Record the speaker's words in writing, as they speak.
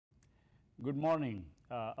Good morning.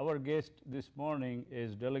 Our guest this morning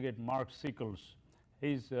is Delegate Mark Sickles.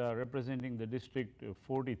 He's representing the District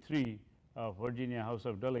 43 of Virginia House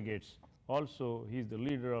of Delegates. Also, he's the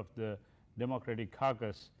leader of the Democratic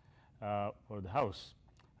Caucus for the House.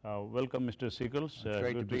 Welcome, Mr. Sickles.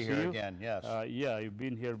 Great good to be see here you. again, yes. Yeah, you've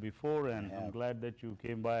been here before, and I'm glad that you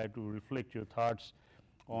came by to reflect your thoughts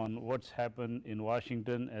on what's happened in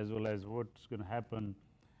Washington as well as what's going to happen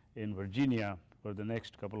in Virginia for the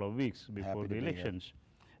next couple of weeks before the elections.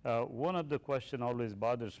 One of the questions always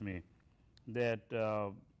bothers me that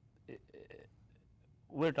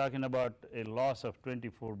we're talking about a loss of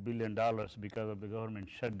 $24 billion because of the government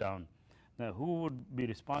shutdown. Now, who would be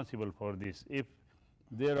responsible for this? If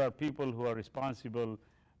there are people who are responsible,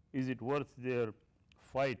 is it worth their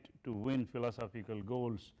fight to win philosophical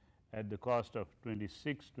goals at the cost of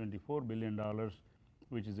 $24 billion,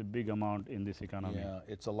 which is a big amount in this economy? Yeah,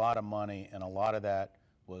 it's a lot of money, and a lot of that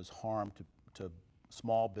was harm to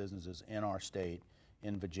small businesses in our state,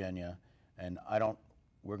 in Virginia, and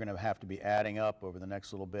we're going to have to be adding up over the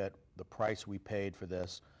next little bit the price we paid for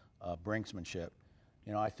this brinksmanship.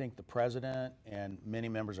 You know, I think the president and many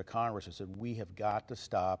members of Congress have said we have got to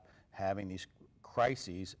stop having these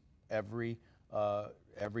crises every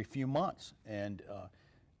few months, and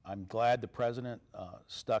I'm glad the president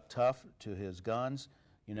stuck tough to his guns.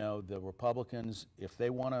 You know, the Republicans, if they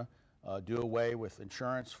want to do away with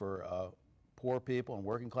insurance for poor people and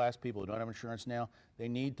working class people who don't have insurance now, they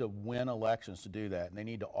need to win elections to do that. And they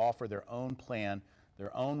need to offer their own plan,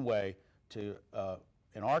 their own way to,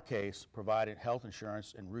 in our case, provide health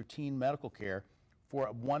insurance and routine medical care for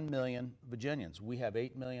 1 million Virginians. We have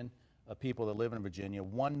 8 million people that live in Virginia.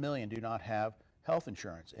 1 million do not have health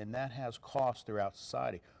insurance, and that has costs throughout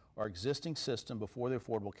society. Our existing system before the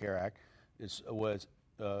Affordable Care Act was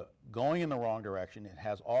going in the wrong direction. It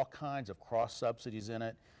has all kinds of cross subsidies in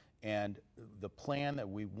it, and the plan that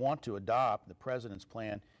we want to adopt, the president's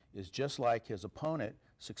plan, is just like his opponent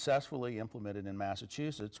successfully implemented in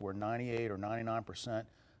Massachusetts, where 98 or 99%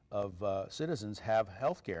 of citizens have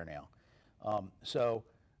health care now. So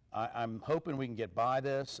I'm hoping we can get by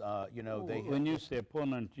this. You know, when you say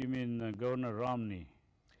opponent, you mean Governor Romney?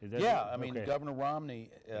 Is that yeah, I mean, Governor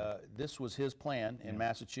Romney, this was his plan in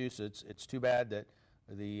Massachusetts. It's too bad that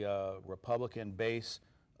the Republican base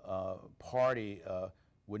party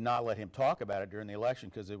would not let him talk about it during the election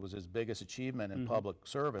because it was his biggest achievement in public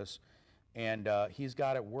service. And he's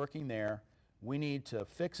got it working there. We need to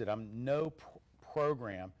fix it. No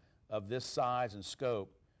program of this size and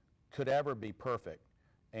scope could ever be perfect.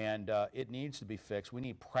 And it needs to be fixed. We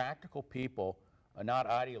need practical people, not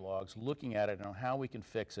ideologues, looking at it and on how we can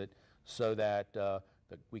fix it so that, that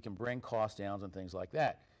we can bring costs down and things like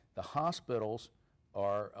that. The hospitals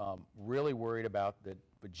are really worried about the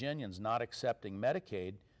Virginians not accepting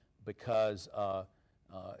Medicaid because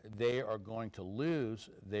they are going to lose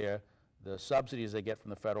the subsidies they get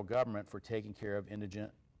from the federal government for taking care of indigent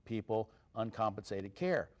people, uncompensated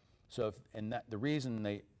care. So, the reason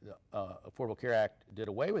the Affordable Care Act did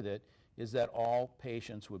away with it is that all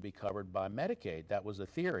patients would be covered by Medicaid. That was the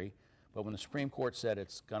theory, but when the Supreme Court said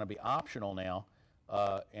it's going to be optional now,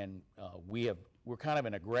 and we're kind of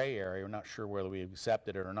in a gray area. We're not sure whether we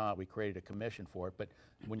accepted it or not. We created a commission for it, but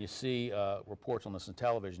when you see reports on this on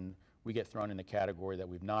television, we get thrown in the category that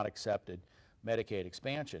we've not accepted Medicaid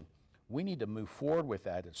expansion. We need to move forward with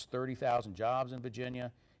that. It's 30,000 jobs in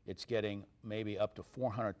Virginia. It's getting maybe up to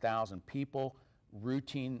 400,000 people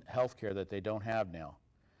routine health care that they don't have now.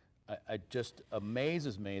 It just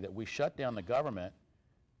amazes me that we shut down the government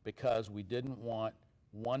because we didn't want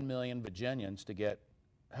 1 million Virginians to get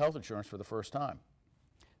health insurance for the first time.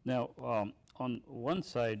 Now, on one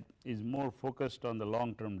side is more focused on the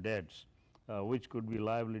long-term debts, which could be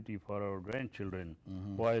liability for our grandchildren,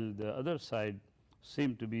 while the other side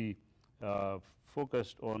seem to be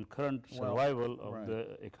focused on current survival of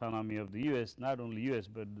the economy of the U.S., not only U.S.,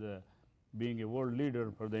 but being a world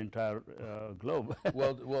leader for the entire globe.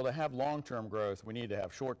 well, to have long-term growth, we need to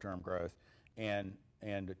have short-term growth, and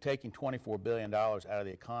taking $24 billion out of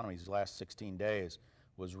the economy these last 16 days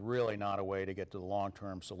was really not a way to get to the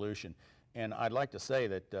long-term solution. And I'd like to say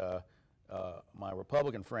that my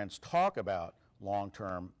Republican friends talk about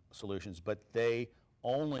long-term solutions, but they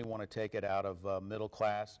only want to take it out of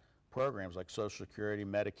middle-class programs like Social Security,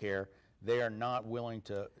 Medicare. They are not willing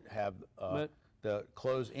to have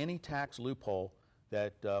close any tax loophole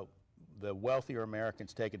that the wealthier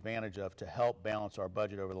Americans take advantage of to help balance our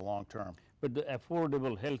budget over the long term. But the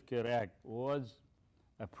Affordable Health Care Act was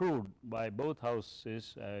approved by both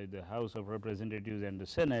houses, the House of Representatives and the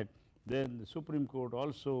Senate. Then the Supreme Court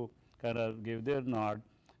also kind of gave their nod.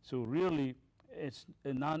 So really, It's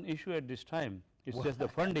a non-issue at this time. It's just the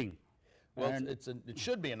funding. Well, And- it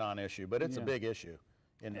should be a non-issue, but it's a Yeah. big issue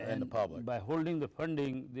in the and public. By holding the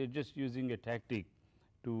funding, they're just using a tactic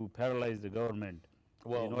to paralyze the government.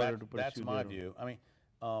 Well, in order to pursue that's my their- view. I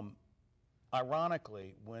mean,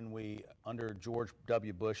 ironically, when under George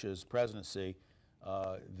W. Bush's presidency,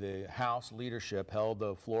 the House leadership held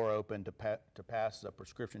the floor open to pass a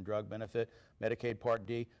prescription drug benefit, Medicaid Part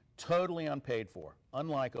D, totally unpaid for,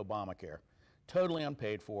 unlike Obamacare, totally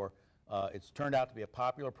unpaid for. It's turned out to be a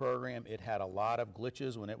popular program. It had a lot of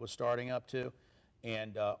glitches when it was starting up too,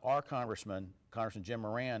 and our Congressman Jim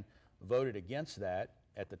Moran, voted against that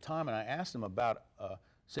at the time. And I asked him about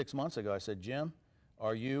 6 months ago. I said, Jim,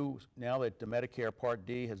 are you, now that the Medicare Part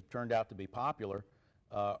D has turned out to be popular,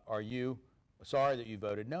 are you sorry that you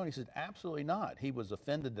voted no? And he said, absolutely not. He was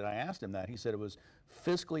offended that I asked him that. He said it was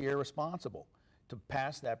fiscally irresponsible to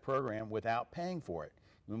pass that program without paying for it.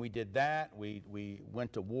 When we did that, we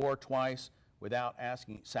went to war twice without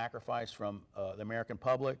asking sacrifice from the American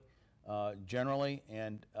public generally,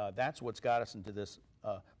 and that's what's got us into this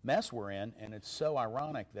mess we're in. And it's so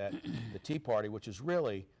ironic that the Tea Party, which is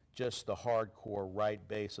really just the hardcore right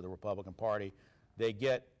base of the Republican Party, they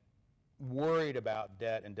get worried about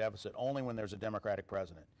debt and deficit only when there's a Democratic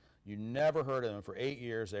president. You never heard of them for 8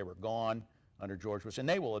 years. They were gone under George Bush, and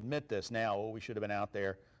they will admit this now. Oh, we should have been out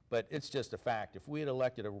there, but it's just a fact. If we had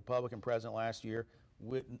elected a Republican president last year,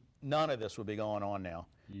 none of this would be going on now.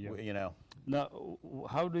 Yep. You know. Now,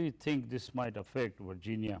 how do you think this might affect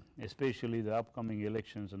Virginia, especially the upcoming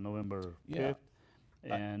elections on November 5th?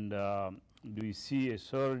 Yeah. And do you see a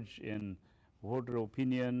surge in voter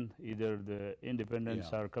opinion? Either the independents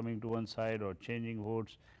Yeah. are coming to one side or changing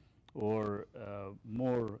votes, or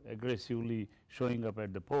more aggressively showing up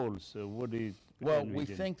at the polls? So what do you Well, we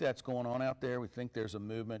envision? think that's going on out there. We think there's a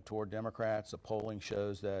movement toward Democrats. The polling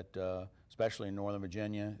shows that, especially in Northern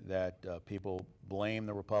Virginia, that people blame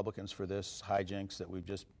the Republicans for this hijinks that we've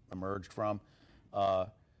just emerged from.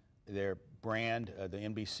 Their brand, the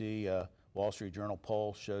NBC Wall Street Journal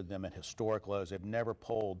poll showed them at historic lows. They've never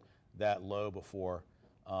polled that low before,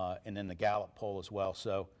 and then the Gallup poll as well.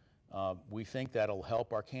 So we think that'll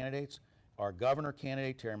help our candidates. Our governor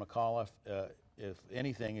candidate, Terry McAuliffe, if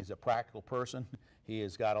anything, is a practical person. He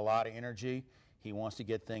has got a lot of energy. He wants to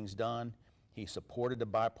get things done. He supported the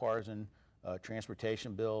bipartisan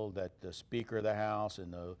transportation bill that the Speaker of the House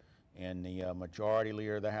and the Majority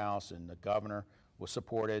Leader of the House and the governor was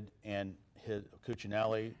supported, and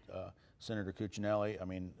Cuccinelli, Senator Cuccinelli, I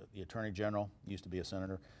mean, the Attorney General, used to be a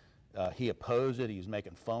senator, he opposed it. He was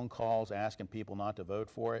making phone calls asking people not to vote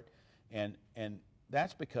for it, and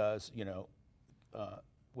that's because, you know,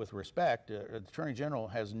 with respect, the Attorney General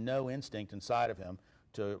has no instinct inside of him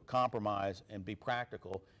to compromise and be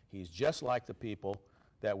practical. He's just like the people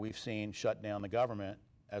that we've seen shut down the government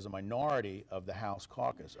as a minority of the House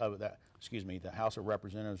caucus, the House of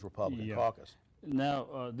Representatives Republican Yeah. caucus.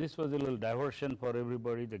 Now, this was a little diversion for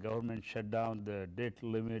everybody. The government shut down the debt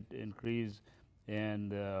limit increase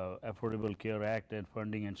and Affordable Care Act and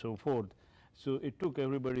funding and so forth. So it took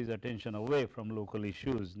everybody's attention away from local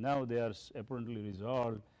issues. Now they are apparently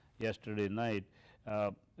resolved yesterday night.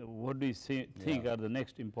 What do you think are the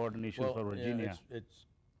next important issues for Virginia?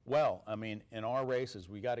 Well, I mean, in our races,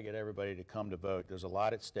 we got to get everybody to come to vote. There's a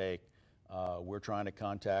lot at stake. We're trying to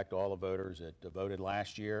contact all the voters that voted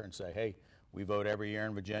last year and say, hey, we vote every year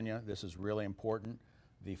in Virginia. This is really important.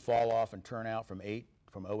 The fall off in turnout from 08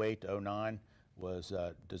 to 09 was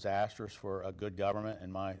disastrous for a good government,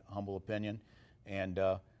 in my humble opinion. And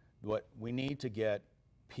what we need to get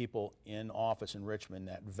people in office in Richmond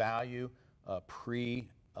that value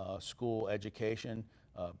pre-school education,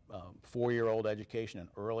 4-year-old education and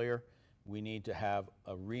earlier. We need to have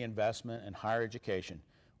a reinvestment in higher education.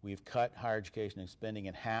 We've cut higher education spending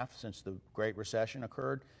in half since the Great Recession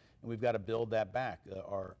occurred, and we've got to build that back.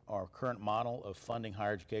 Our current model of funding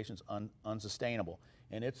higher education is unsustainable,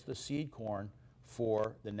 and it's the seed corn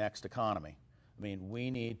for the next economy. I mean,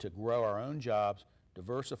 we need to grow our own jobs,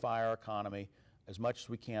 diversify our economy as much as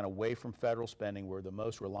we can away from federal spending. We're the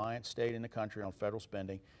most reliant state in the country on federal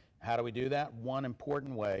spending. How do we do that? One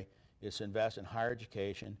important way is to invest in higher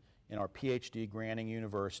education, in our PhD granting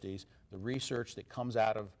universities, the research that comes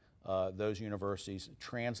out of those universities,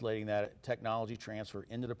 translating that technology transfer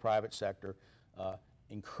into the private sector,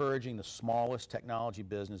 encouraging the smallest technology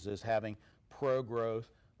businesses, having pro-growth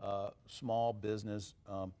small business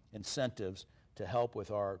incentives to help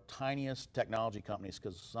with our tiniest technology companies,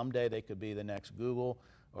 because someday they could be the next Google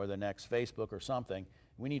or the next Facebook or something.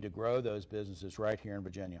 We need to grow those businesses right here in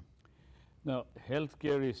Virginia. Now,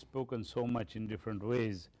 healthcare is spoken so much in different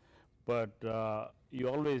ways, but you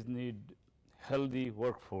always need healthy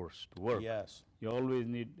workforce to work. Yes. You always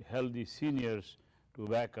need healthy seniors to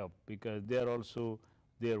back up, because they are also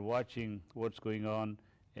there watching what's going on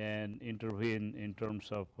and intervene in terms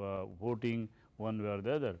of voting one way or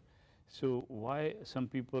the other. So why some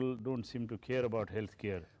people don't seem to care about health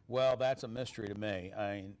care? Well, that's a mystery to me.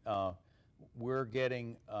 I mean, we're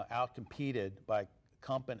getting outcompeted by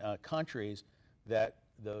countries that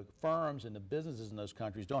the firms and the businesses in those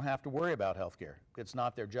countries don't have to worry about health care. It's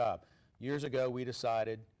not their job. Years ago, we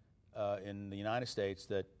decided in the United States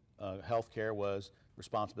that health care was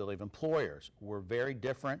responsibility of employers. We're very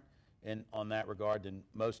different on that regard than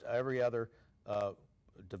most every other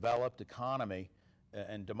developed economy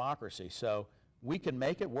and democracy. So we can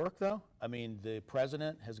make it work, though. I mean, the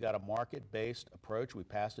president has got a market-based approach. We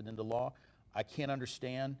passed it into law. I can't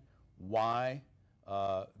understand why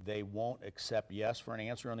they won't accept yes for an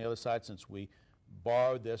answer on the other side, since we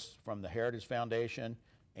borrowed this from the Heritage Foundation,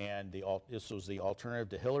 and this was the alternative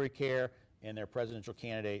to Hillary Care, and their presidential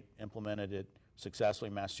candidate implemented it successfully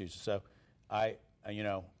in Massachusetts. So I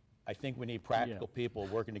think we need practical people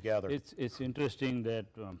working together. It's interesting that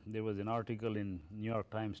there was an article in New York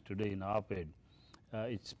Times today in op-ed.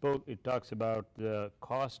 It talks about the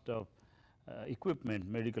cost of equipment,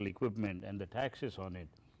 medical equipment, and the taxes on it.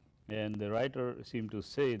 And the writer seemed to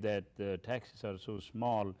say that the taxes are so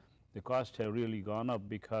small, the costs have really gone up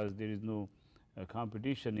because there is no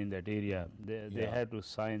competition in that area. They had to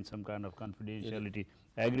sign some kind of confidentiality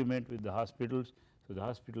agreement with the hospitals, so the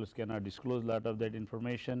hospitals cannot disclose a lot of that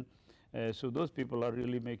information. So those people are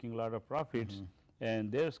really making a lot of profits, and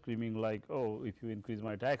they're screaming like, oh, if you increase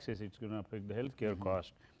my taxes, it's going to affect the healthcare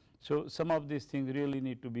cost. So some of these things really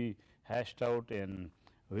need to be hashed out and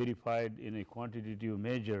verified in a quantitative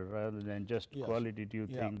measure rather than just qualitative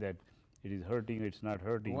thing that it is hurting, it's not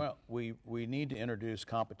hurting. Well, we need to introduce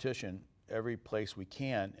competition every place we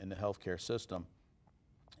can in the healthcare system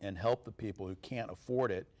and help the people who can't afford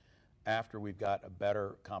it after we've got a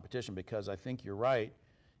better competition, because I think you're right.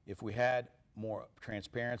 If we had more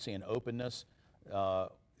transparency and openness,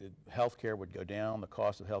 healthcare would go down, the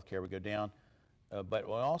cost of healthcare would go down. But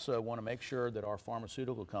we also want to make sure that our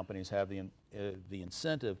pharmaceutical companies have the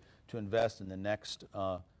incentive to invest in the next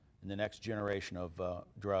generation of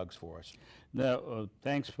drugs for us. Now,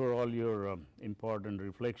 thanks for all your important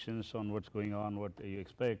reflections on what's going on, what you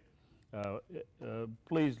expect.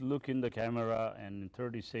 Please look in the camera and in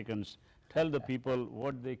 30 seconds tell the people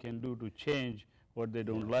what they can do to change what they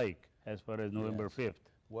don't like as far as November 5th.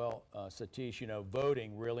 Well, Satish,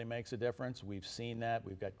 voting really makes a difference. We've seen that.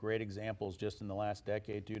 We've got great examples just in the last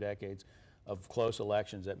decade, 2 decades, of close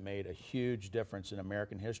elections that made a huge difference in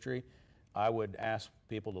American history. I would ask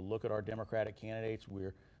people to look at our Democratic candidates.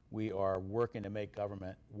 We are working to make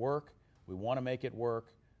government work. We want to make it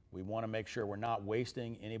work. We want to make sure we're not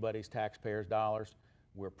wasting anybody's taxpayers' dollars.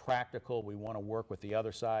 We're practical. We want to work with the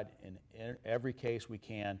other side in every case we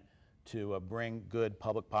can to bring good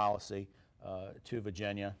public policy to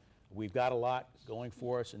Virginia. We've got a lot going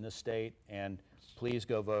for us in this state, and please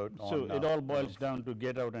go vote. So it all boils down to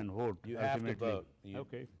get out and vote. You ultimately. have to vote.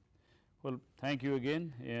 Okay. Well, thank you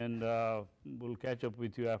again, and we'll catch up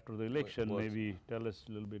with you after the election. Maybe tell us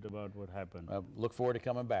a little bit about what happened. I look forward to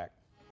coming back.